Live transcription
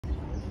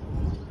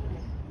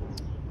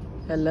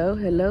Hello,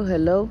 hello,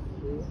 hello.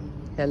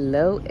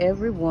 Hello,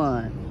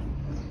 everyone.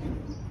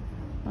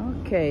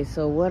 Okay,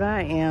 so what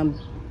I am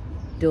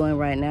doing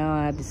right now,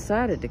 I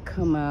decided to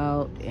come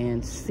out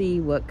and see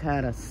what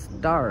kind of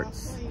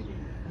starts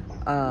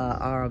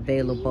are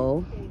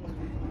available.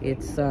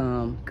 It's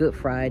Good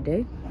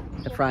Friday,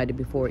 the Friday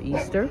before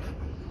Easter.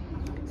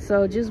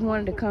 So just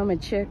wanted to come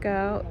and check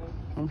out.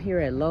 I'm here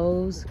at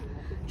Lowe's,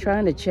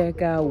 trying to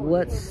check out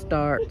what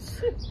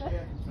starts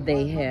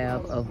they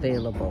have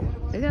available.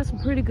 They got some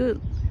pretty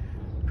good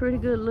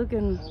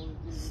looking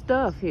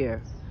stuff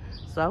here.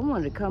 So I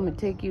wanted to come and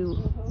take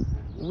you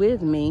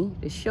with me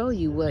to show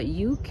you what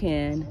you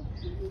can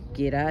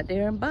get out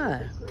there and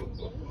buy.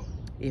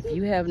 If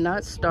you have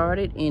not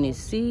started any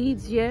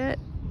seeds yet,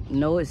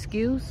 no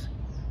excuse.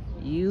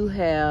 You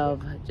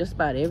have just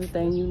about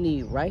everything you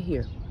need right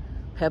here.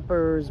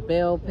 Peppers,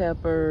 bell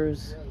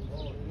peppers.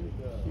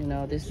 You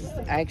know, this is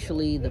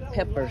actually the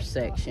pepper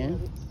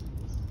section.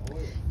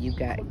 You've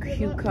got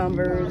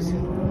cucumbers.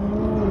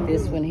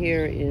 This one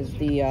here is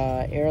the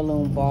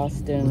heirloom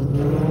Boston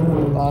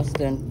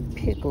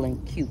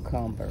pickling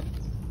cucumber.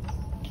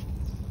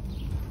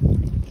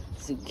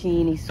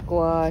 Zucchini,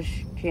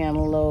 squash,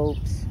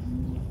 cantaloupes.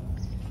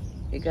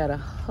 They got a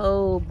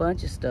whole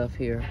bunch of stuff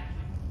here.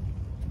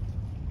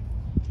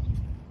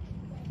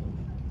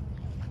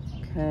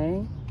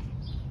 Okay.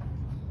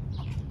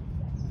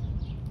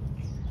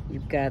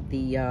 You've got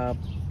the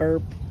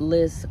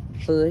burpless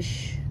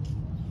bush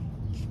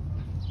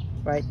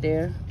right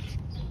there.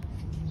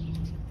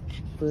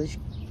 Bush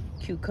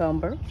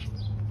cucumber.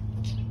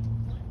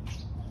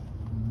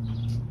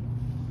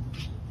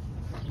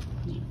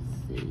 Let's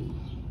see.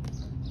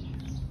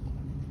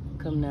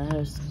 Come now,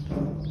 here's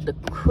the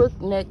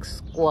crookneck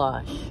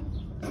squash.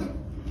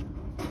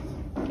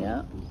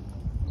 Yeah.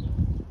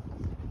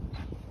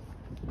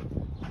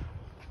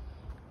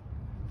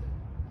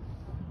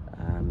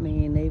 I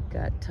mean, they've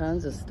got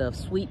tons of stuff.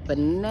 Sweet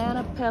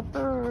banana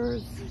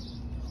peppers.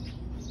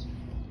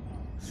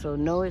 So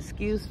no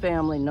excuse,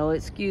 family, no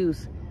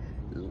excuse.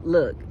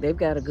 Look, they've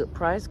got a good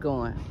price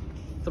going.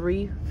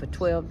 3 for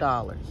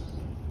 $12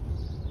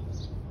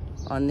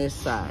 on this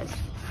size.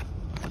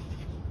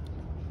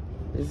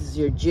 This is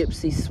your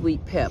gypsy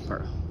sweet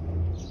pepper.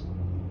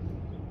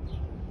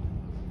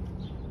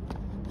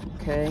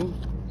 Okay.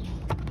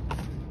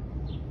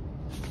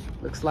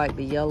 Looks like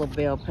the yellow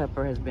bell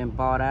pepper has been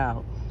bought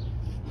out.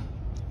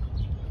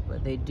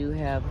 But they do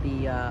have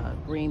the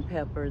green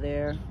pepper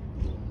there.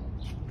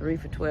 3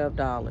 for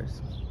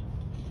 $12.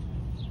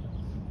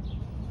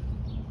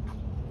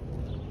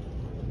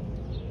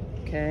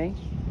 Okay.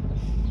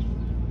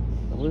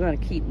 So we're gonna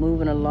keep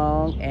moving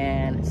along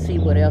and see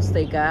what else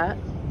they got.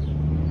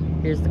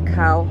 Here's the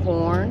cow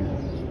horn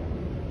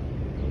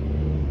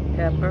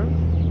pepper.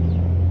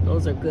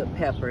 Those are good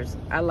peppers.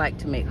 I like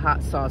to make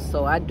hot sauce,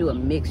 so I do a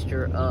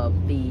mixture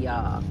of the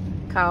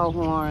cow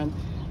horn,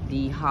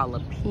 the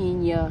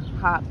jalapeno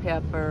hot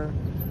pepper,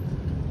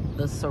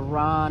 the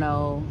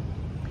serrano,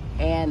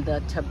 and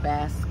the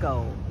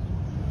Tabasco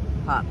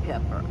hot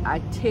pepper. I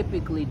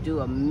typically do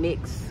a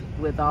mix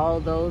with all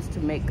those to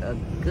make a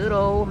good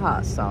old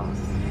hot sauce.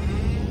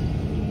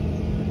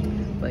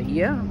 But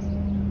yeah,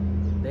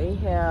 they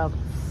have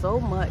so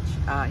much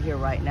out here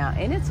right now,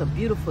 and it's a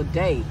beautiful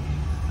day.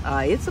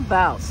 It's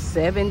about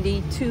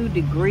 72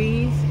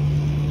 degrees,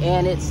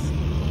 and it's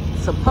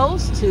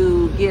supposed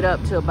to get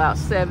up to about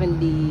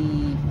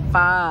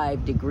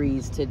 75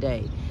 degrees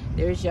today.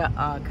 There's your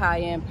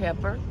cayenne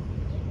pepper,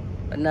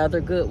 another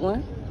good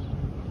one.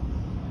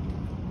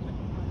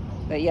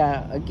 But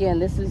yeah, again,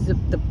 this is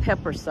the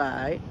pepper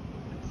side.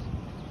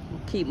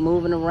 Keep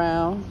moving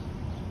around.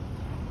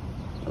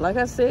 Like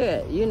I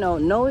said, you know,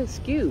 no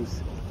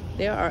excuse.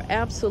 There are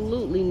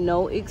absolutely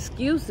no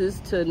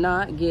excuses to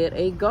not get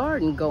a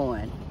garden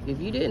going.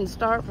 If you didn't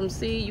start from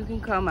seed, you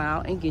can come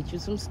out and get you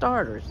some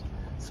starters,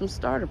 some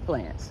starter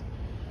plants.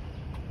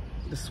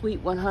 The Sweet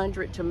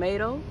 100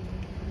 tomato.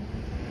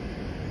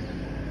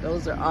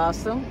 Those are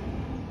awesome.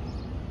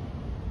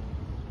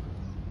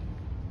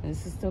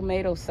 This is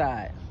tomato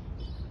side.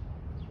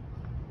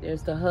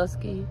 There's the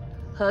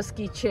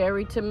husky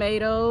cherry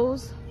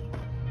tomatoes.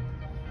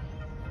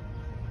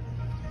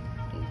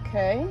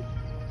 Okay.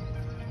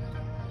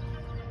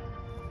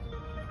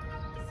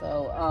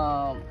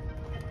 So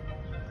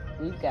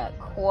we've got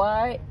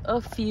quite a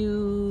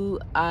few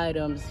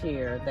items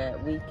here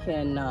that we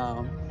can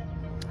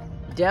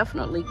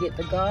definitely get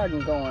the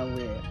garden going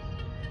with.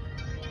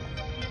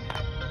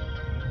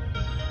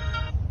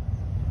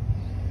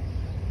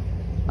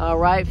 All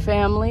right,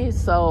 family,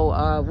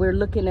 so we're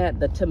looking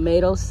at the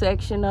tomato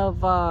section of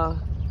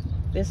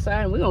this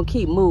side. We're gonna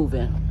keep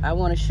moving. I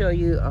want to show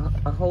you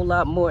a whole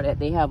lot more that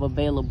they have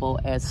available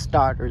as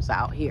starters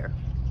out here.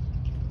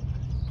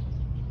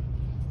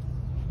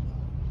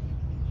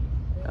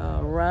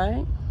 All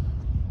right.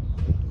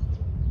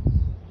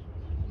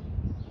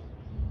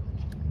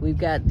 We've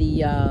got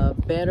the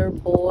Better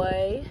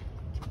Boy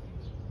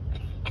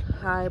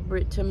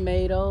hybrid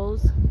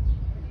tomatoes,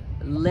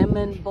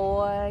 Lemon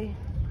Boy.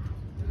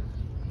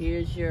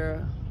 Here's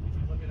your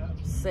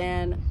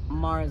San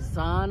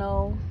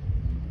Marzano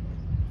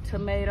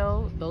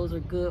tomato. Those are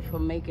good for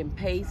making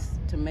paste,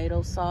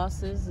 tomato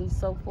sauces and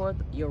so forth.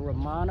 Your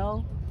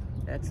Romano,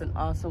 that's an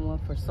awesome one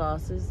for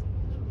sauces.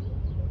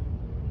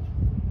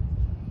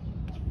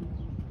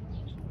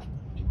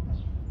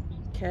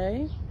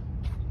 Okay.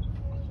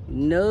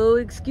 No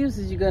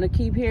excuses. You're gonna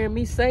keep hearing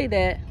me say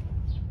that.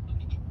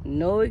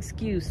 No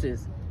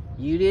excuses.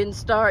 You didn't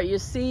start your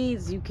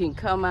seeds, you can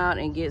come out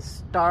and get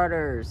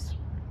starters.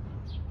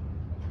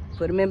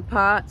 Put them in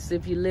pots.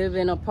 If you live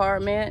in an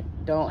apartment,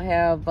 don't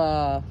have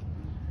a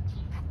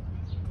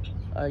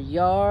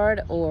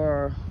yard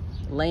or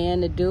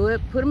land to do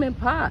it, put them in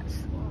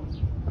pots.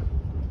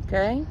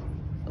 Okay,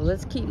 well,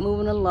 let's keep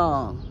moving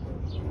along.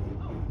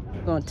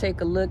 We're gonna take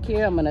a look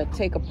here. I'm gonna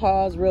take a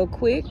pause real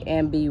quick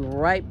and be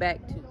right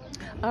back to.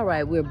 All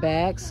right, we're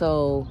back.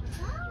 So,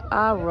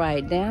 all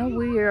right, now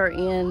we are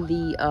in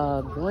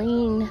the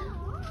green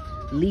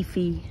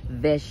leafy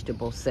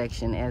vegetable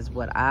section, as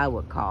what I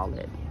would call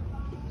it.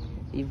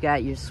 You've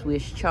got your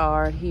Swiss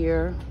chard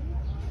here.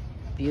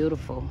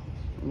 Beautiful.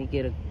 Let me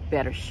get a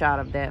better shot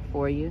of that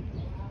for you.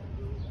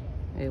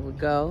 There we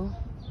go.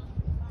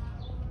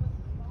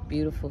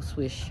 Beautiful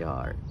Swiss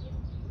chard.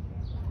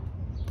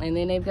 And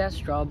then they've got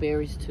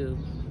strawberries too.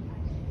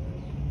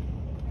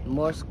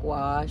 More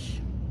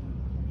squash.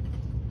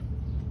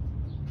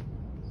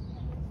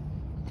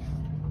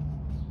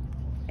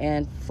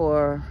 And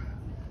for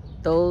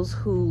those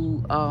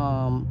who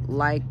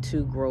like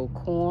to grow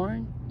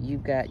corn,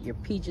 you've got your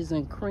peaches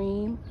and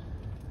cream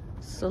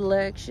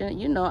selection.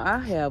 You know, I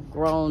have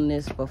grown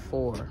this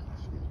before.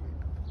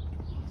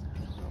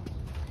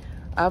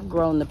 I've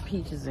grown the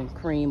peaches and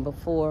cream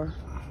before,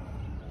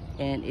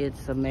 and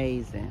it's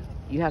amazing.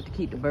 You have to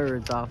keep the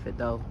birds off it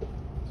though.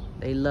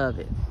 They love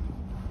it.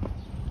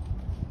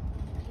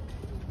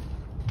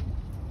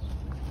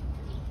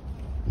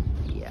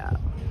 Yeah.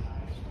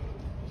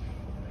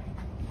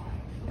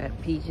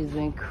 Got peaches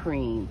and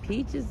cream.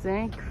 Peaches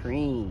and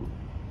cream.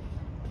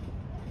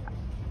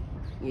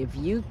 If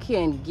you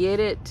can get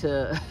it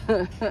to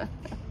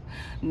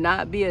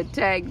not be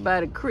attacked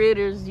by the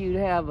critters, you'd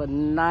have a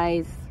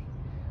nice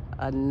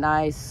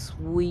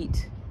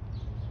sweet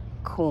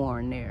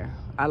corn there.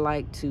 I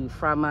like to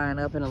fry mine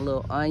up in a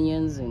little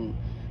onions and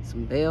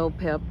some bell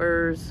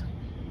peppers.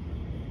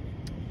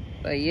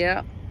 But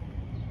yeah,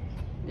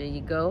 there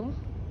you go.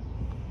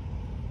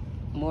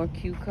 More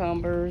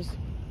cucumbers.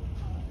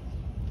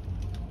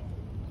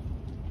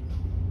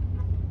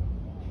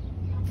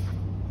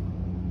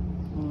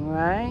 All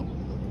right,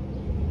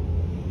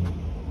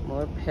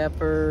 more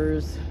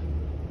peppers.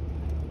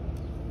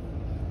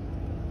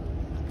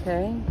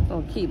 Okay,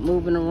 gonna keep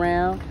moving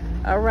around.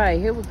 All right,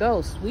 here we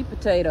go, sweet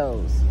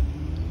potatoes.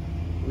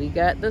 We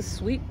got the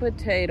sweet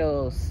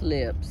potato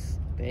slips.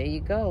 There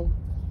you go.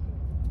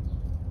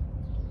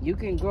 You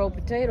can grow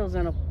potatoes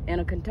in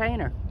a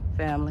container,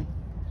 family.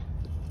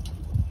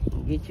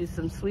 Get you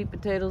some sweet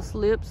potato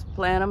slips,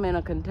 plant them in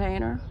a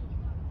container.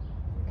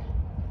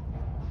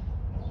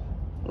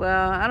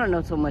 Well, I don't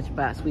know so much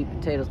about sweet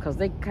potatoes because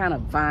they kind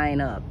of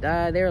vine up.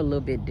 They're a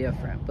little bit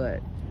different,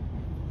 but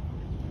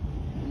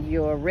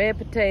your red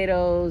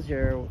potatoes,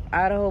 your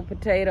Idaho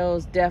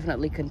potatoes,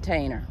 definitely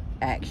container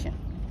action.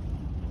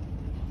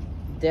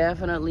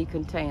 Definitely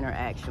container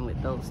action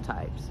with those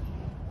types.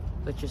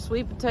 But your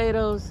sweet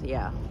potatoes,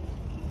 yeah.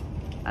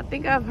 I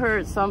think I've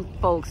heard some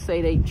folks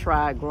say they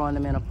tried growing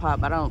them in a pot,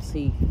 but I don't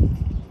see,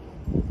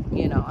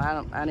 you know,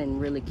 I didn't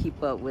really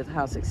keep up with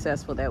how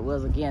successful that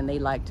was. Again, they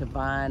like to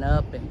vine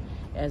up, and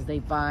as they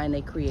vine,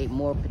 they create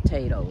more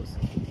potatoes.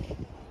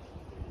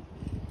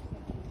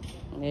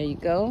 There you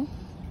go.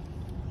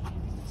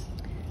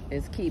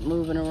 Let's keep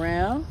moving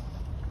around.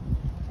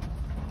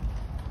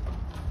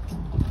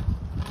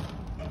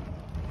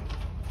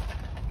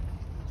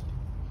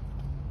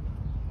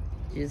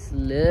 Just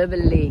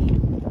lovely.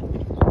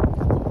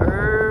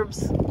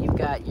 Herbs, you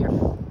got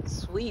your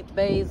sweet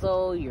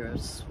basil, your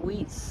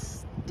sweet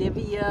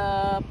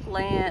stevia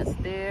plants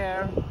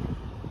there.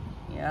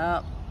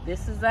 Yep,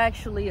 this is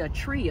actually a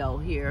trio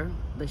here,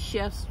 the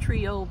chef's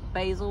trio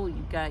basil.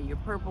 You got your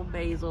purple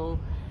basil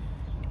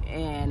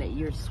and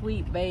your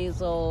sweet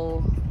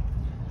basil,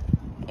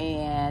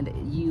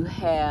 and you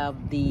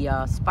have the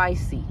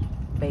spicy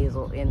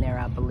basil in there,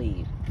 I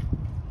believe.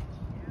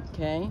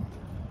 Okay,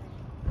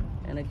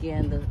 and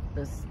again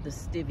the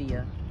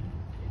stevia,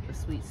 the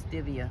sweet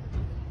stevia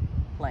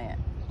plant.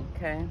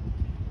 Okay.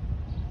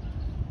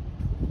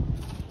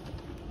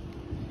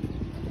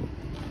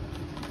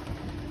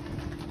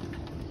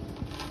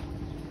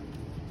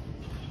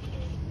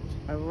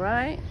 All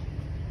right,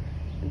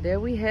 and there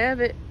we have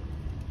it.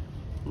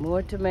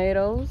 More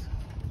tomatoes.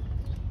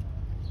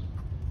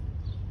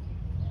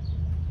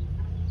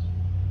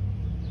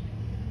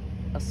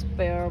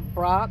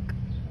 Asparagus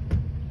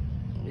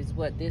is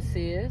what this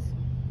is.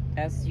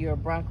 That's your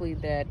broccoli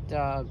that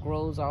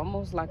grows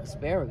almost like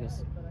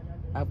asparagus.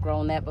 I've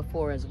grown that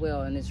before as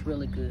well, and it's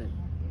really good.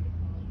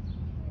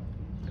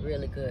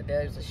 Really good.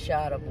 There's a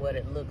shot of what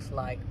it looks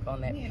like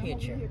on that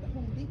picture.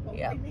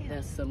 Yeah,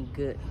 that's some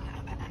good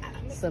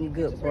some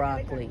good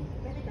broccoli.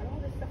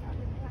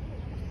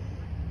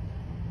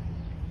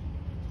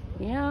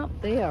 Yeah,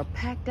 they are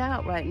packed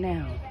out right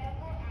now.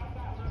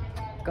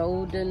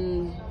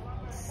 Golden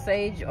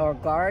sage or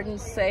garden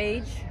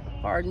sage,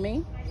 pardon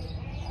me.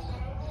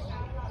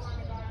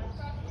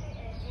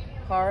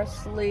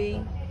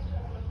 Parsley.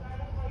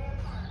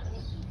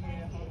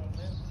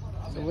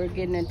 So we're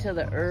getting into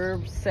the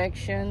herb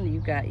section. You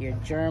got your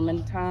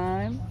German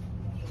thyme,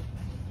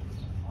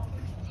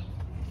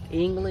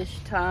 English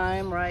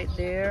thyme right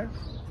there,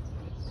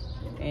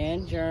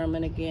 and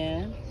German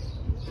again.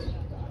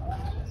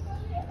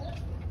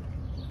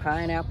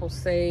 Pineapple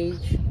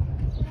sage.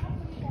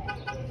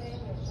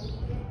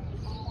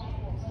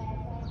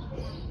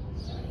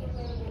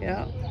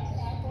 Yeah,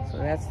 so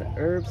that's the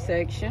herb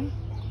section.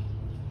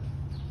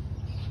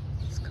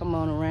 Let's come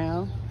on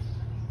around.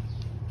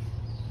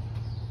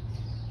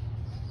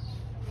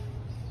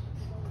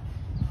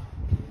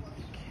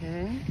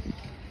 Okay,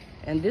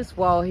 and this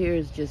wall here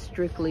is just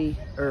strictly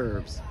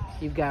herbs.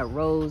 You've got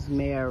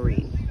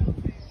rosemary.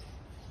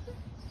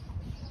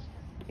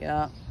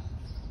 Yeah,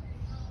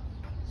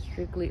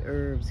 strictly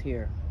herbs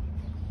here.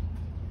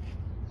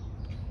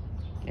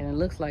 And it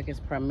looks like it's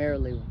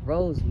primarily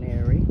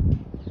rosemary.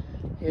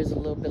 Here's a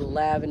little bit of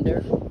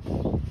lavender.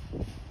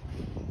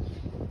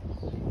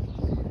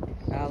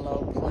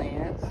 Aloe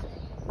plants.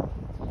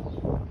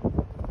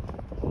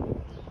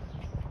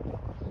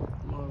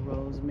 More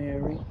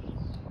rosemary.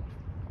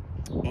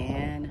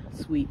 And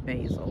sweet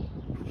basil.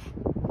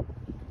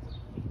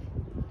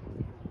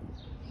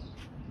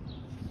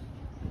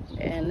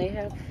 And they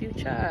have a few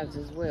chives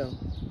as well.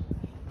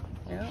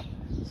 Yeah,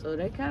 so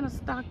they kind of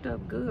stocked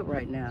up good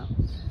right now.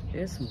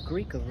 There's some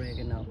Greek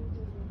oregano.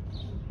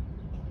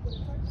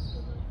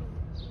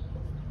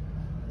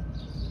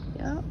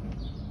 Yeah.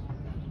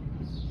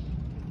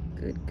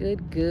 Good,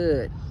 good,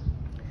 good.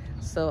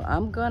 So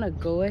I'm gonna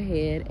go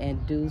ahead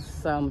and do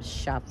some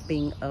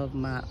shopping of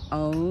my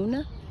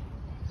own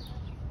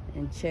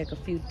and check a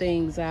few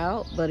things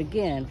out. But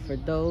again, for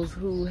those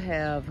who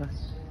have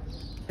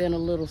been a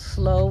little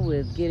slow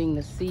with getting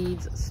the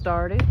seeds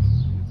started,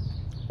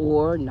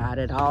 or not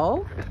at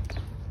all,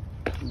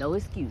 no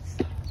excuse.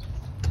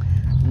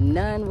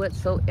 None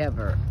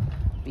whatsoever,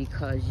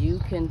 because you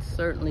can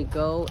certainly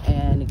go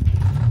and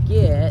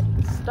get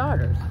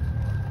starters.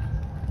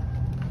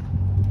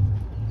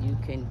 You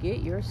can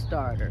get your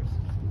starters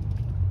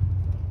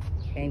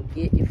and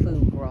get your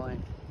food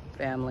growing,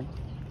 family.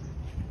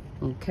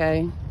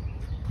 Okay,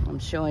 I'm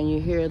showing you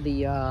here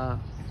the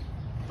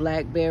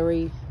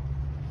blackberry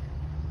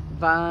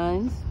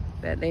vines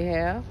that they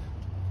have.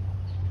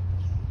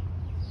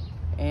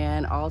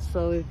 And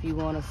also, if you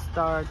want to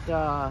start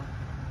a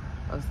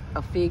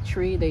fig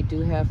tree, they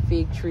do have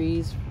fig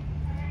trees,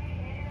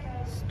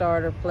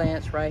 starter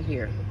plants right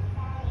here.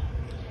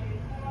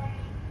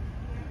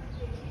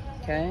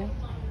 Okay.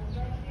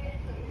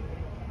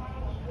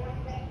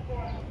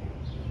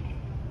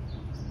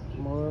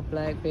 More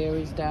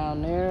blackberries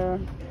down there.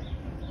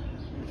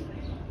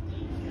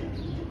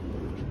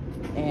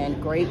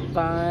 And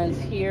grapevines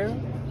here.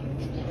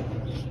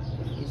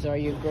 These are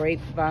your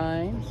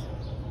grapevines.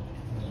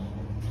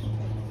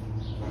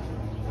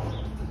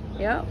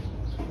 Yep.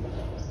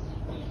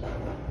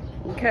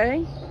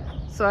 Okay,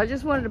 so I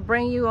just wanted to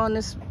bring you on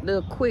this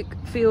little quick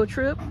field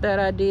trip that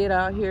I did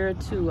out here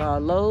to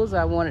Lowe's.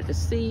 I wanted to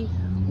see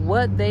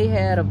what they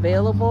had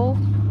available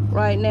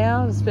right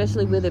now,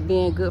 especially with it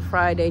being Good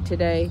Friday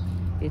today.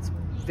 It's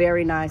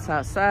very nice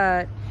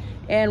outside,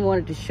 and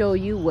wanted to show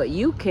you what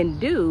you can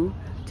do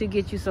to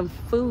get you some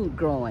food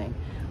growing.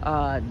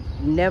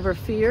 Never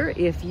fear,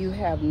 if you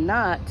have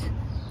not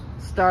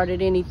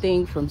started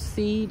anything from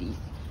seed,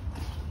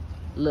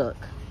 look,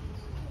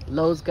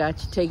 Lowe's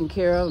got you taken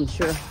care of. I'm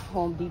sure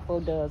Home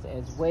Depot does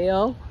as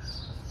well.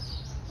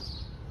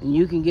 And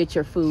you can get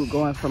your food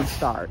going from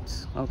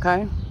starts,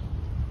 okay?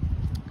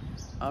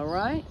 All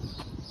right,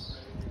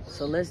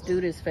 so let's do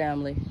this,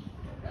 family.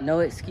 No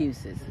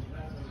excuses.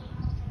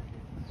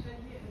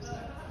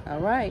 All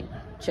right,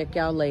 check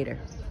y'all later.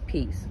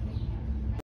 Peace.